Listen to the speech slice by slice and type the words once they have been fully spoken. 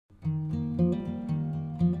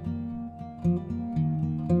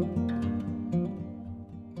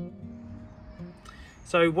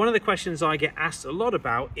So one of the questions I get asked a lot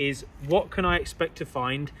about is what can I expect to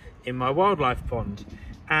find in my wildlife pond?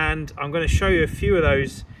 And I'm going to show you a few of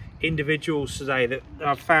those individuals today that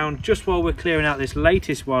I've found just while we're clearing out this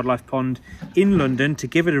latest wildlife pond in London to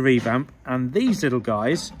give it a revamp. And these little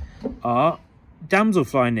guys are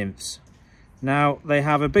damselfly nymphs. Now they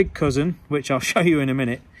have a big cousin, which I'll show you in a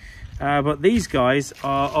minute, but these guys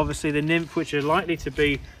are obviously the nymph which are likely to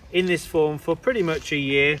be in this form for pretty much a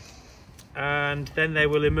year, and then they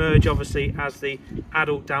will emerge obviously as the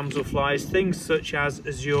adult damselflies, things such as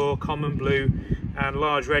azure, common blue and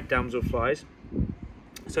large red damselflies.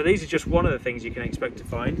 So these are just one of the things you can expect to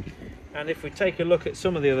find. And if we take a look at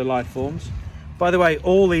some of the other life forms, by the way,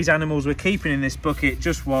 all these animals we're keeping in this bucket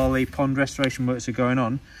just while the pond restoration works are going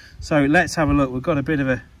on. So let's have a look. We've got a bit of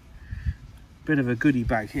a goodie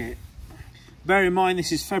bag here. Bear in mind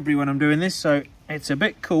this is February when I'm doing this, so it's a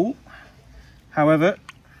bit cool. However,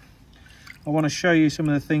 I want to show you some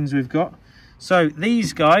of the things we've got. So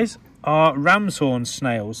these guys are ram's horn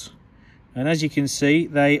snails, and as you can see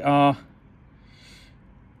they are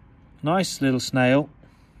nice little snail,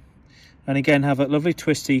 and again have a lovely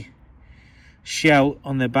twisty shell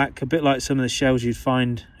on their back, a bit like some of the shells you'd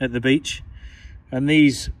find at the beach. And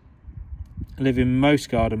these live in most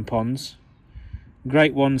garden ponds,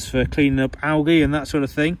 great ones for cleaning up algae and that sort of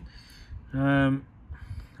thing. And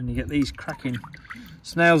you get these cracking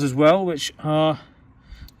snails as well, which are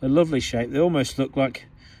a lovely shape. They almost look like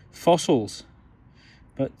fossils,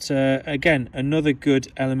 but again, another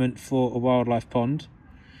good element for a wildlife pond.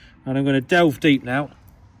 And I'm going to delve deep now,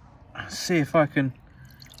 see if I can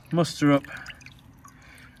muster up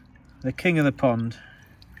the king of the pond,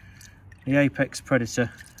 the apex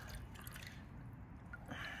predator.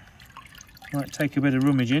 Might take a bit of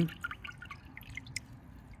rummaging.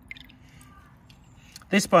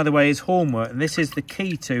 This, by the way, is hornwort, and this is the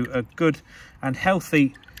key to a good and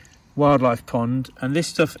healthy wildlife pond. And this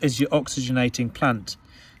stuff is your oxygenating plant.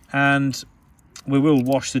 And we will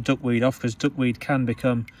wash the duckweed off, because duckweed can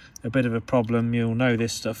become a bit of a problem. You'll know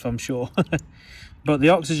this stuff, I'm sure. But the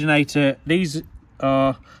oxygenator, these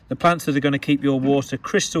are the plants that are going to keep your water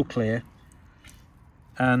crystal clear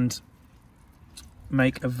and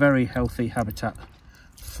make a very healthy habitat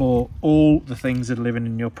for all the things that are living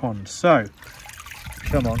in your pond. So,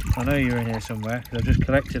 come on, I know you're in here somewhere, because I've just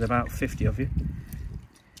collected about 50 of you.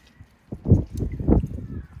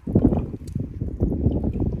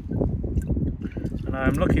 And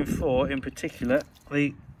I'm looking for, in particular,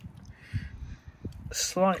 the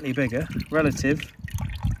slightly bigger relative.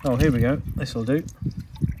 Oh, here we go, this will do.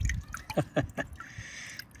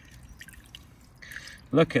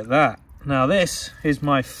 Look at that. Now this is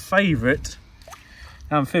my favourite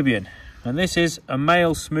amphibian, and this is a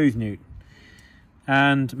male smooth newt.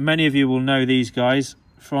 And many of you will know these guys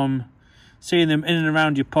from seeing them in and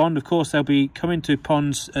around your pond. Of course, they'll be coming to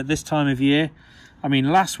ponds at this time of year. I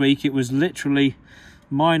mean, last week it was literally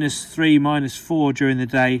 -3, -4 during the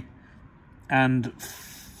day, and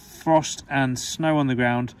frost and snow on the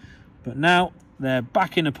ground. But now they're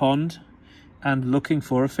back in a pond and looking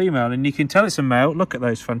for a female, and you can tell it's a male. Look at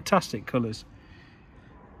those fantastic colours.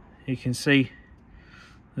 You can see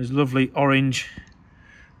those lovely orange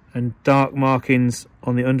and dark markings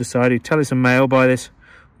on the underside. You tell it's a male by this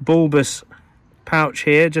bulbous pouch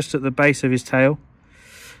here just at the base of his tail.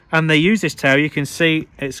 And they use this tail, you can see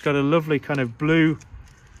it's got a lovely kind of blue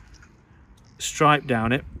stripe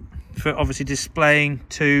down it for obviously displaying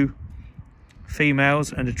two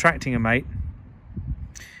females and attracting a mate.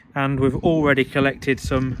 And we've already collected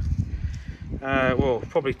some, well,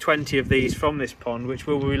 probably 20 of these from this pond, which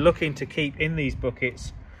we'll be looking to keep in these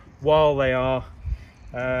buckets while they are,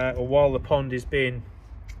 or while the pond is being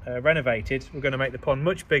renovated. We're going to make the pond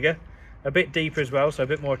much bigger, a bit deeper as well, so a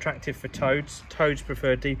bit more attractive for toads. Toads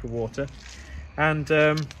prefer deeper water. And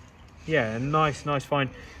yeah, a nice find.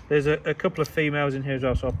 There's a couple of females in here as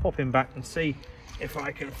well, so I'll pop him back and see if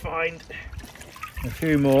I can find a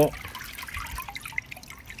few more.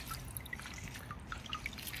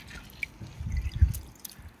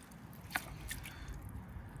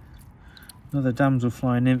 Another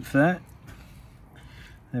damselfly nymph there.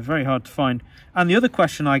 They're very hard to find. And the other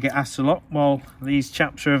question I get asked a lot while these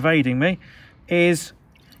chaps are evading me is,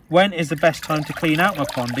 when is the best time to clean out my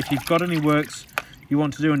pond? If you've got any works you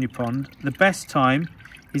want to do on your pond, the best time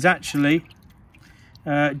is actually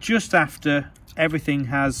just after everything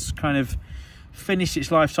has kind of finished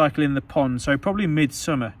its life cycle in the pond. So probably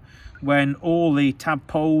midsummer, when all the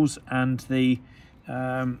tadpoles and the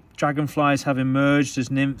dragonflies have emerged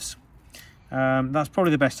as nymphs. That's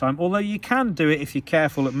probably the best time, although you can do it if you're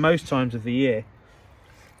careful at most times of the year.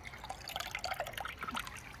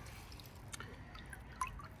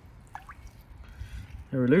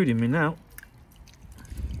 They're eluding me now.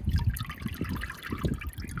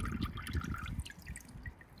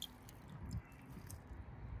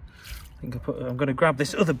 I think I'm going to grab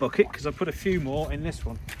this other bucket because I put a few more in this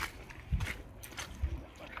one.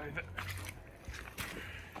 Back over.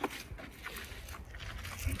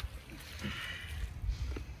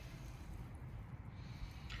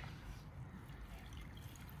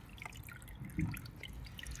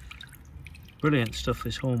 Brilliant stuff,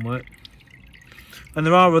 this hornwork. And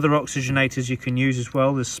there are other oxygenators you can use as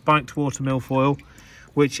well. There's spiked water milfoil,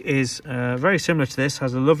 which is very similar to this,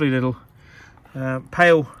 has a lovely little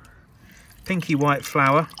pale pinky white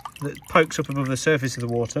flower that pokes up above the surface of the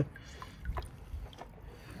water.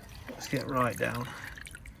 Let's get right down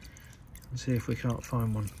and see if we can't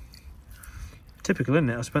find one. Typical, isn't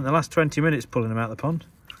it? I spent the last 20 minutes pulling them out of the pond.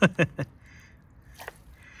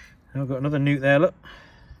 I've got another newt there, look.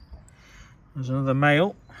 There's another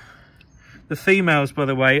male. The females, by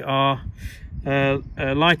the way, are a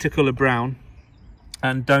lighter colour brown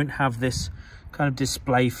and don't have this kind of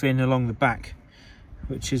display fin along the back,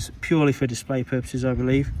 which is purely for display purposes, I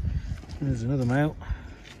believe. There's another male.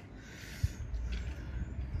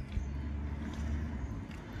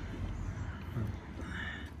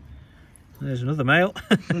 There's another male.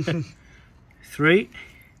 3.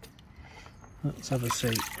 Let's have a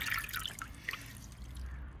see.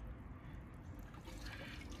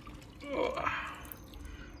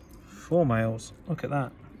 4 males. Look at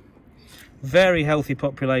that. Very healthy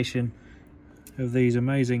population of these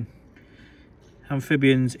amazing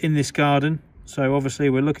amphibians in this garden. So obviously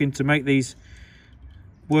we're looking to make these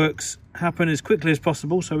works happen as quickly as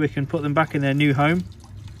possible so we can put them back in their new home.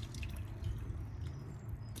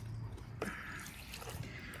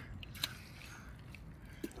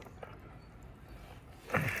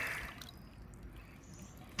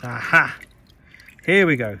 Aha! Here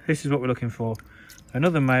we go. This is what we're looking for.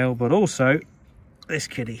 Another male, but also this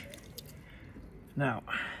kiddie. Now,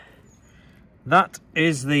 that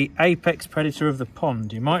is the apex predator of the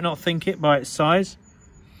pond. You might not think it by its size,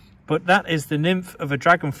 but that is the nymph of a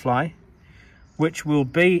dragonfly, which will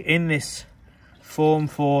be in this form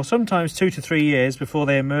for sometimes 2 to 3 years before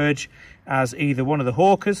they emerge as either one of the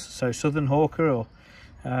hawkers, so southern hawker, or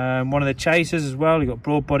one of the chasers as well. You've got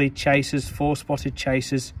broad-bodied chasers, 4-spotted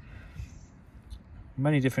chasers.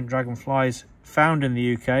 Many different dragonflies found in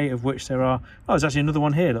the UK, of which there are... Oh, there's actually another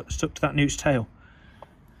one here, look, stuck to that newt's tail.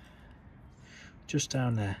 Just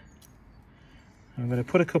down there. I'm going to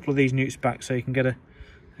put a couple of these newts back so you can get a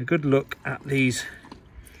good look at these.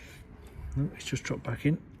 Oh, it's just dropped back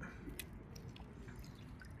in.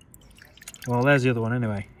 Well, there's the other one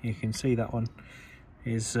anyway. You can see that one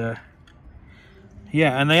is...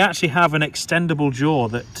 yeah, and they actually have an extendable jaw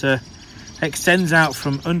that extends out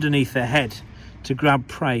from underneath their head to grab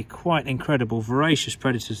prey. Quite incredible, voracious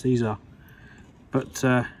predators these are, but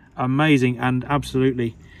amazing and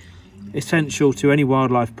absolutely essential to any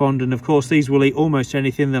wildlife pond. And of course these will eat almost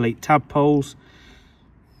anything. They'll eat tadpoles,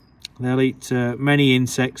 they'll eat many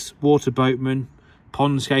insects, water boatmen,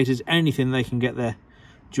 pond skaters, anything they can get their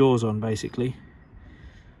jaws on basically.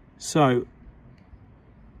 So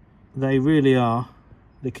they really are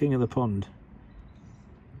the king of the pond.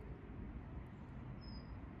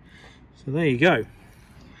 So there you go.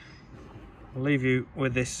 I'll leave you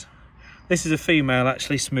with this. This is a female,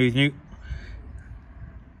 actually, smooth newt.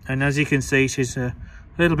 And as you can see, she's a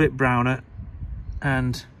little bit browner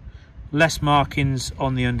and less markings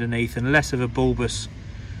on the underneath and less of a bulbous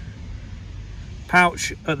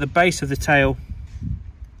pouch at the base of the tail.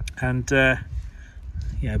 And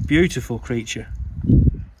yeah, beautiful creature.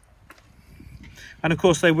 And of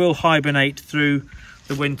course they will hibernate through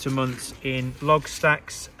the winter months in log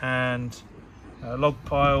stacks and log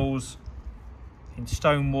piles, in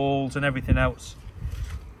stone walls and everything else,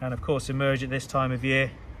 and of course emerge at this time of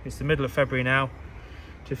year. It's the middle of February now,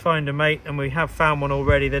 to find a mate, and we have found one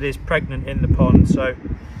already that is pregnant in the pond. So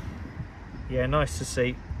yeah, nice to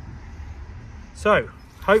see. So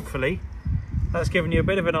hopefully that's given you a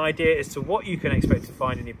bit of an idea as to what you can expect to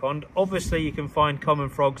find in your pond. Obviously you can find common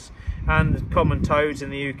frogs and common toads in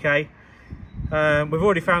the UK. We've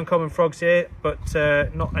already found common frogs here, but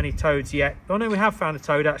not any toads yet. Oh no, we have found a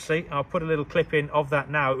toad actually. I'll put a little clip in of that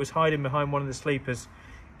now. It was hiding behind one of the sleepers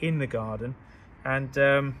in the garden,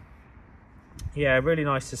 and yeah, really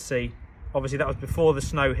nice to see. Obviously that was before the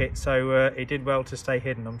snow hit, so it did well to stay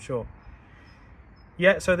hidden, I'm sure.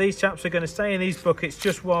 Yeah, so these chaps are going to stay in these buckets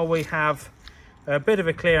just while we have a bit of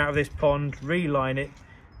a clear out of this pond, reline it,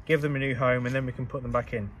 give them a new home, and then we can put them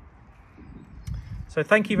back in. So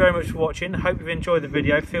thank you very much for watching. I hope you've enjoyed the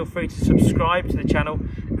video. Feel free to subscribe to the channel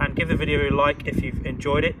and give the video a like if you've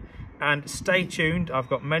enjoyed it. and stay tuned. I've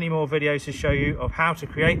got many more videos to show you of how to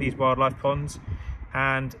create these wildlife ponds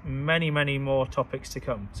and many more topics to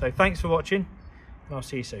come. So thanks for watching, and I'll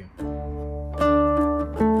see you soon.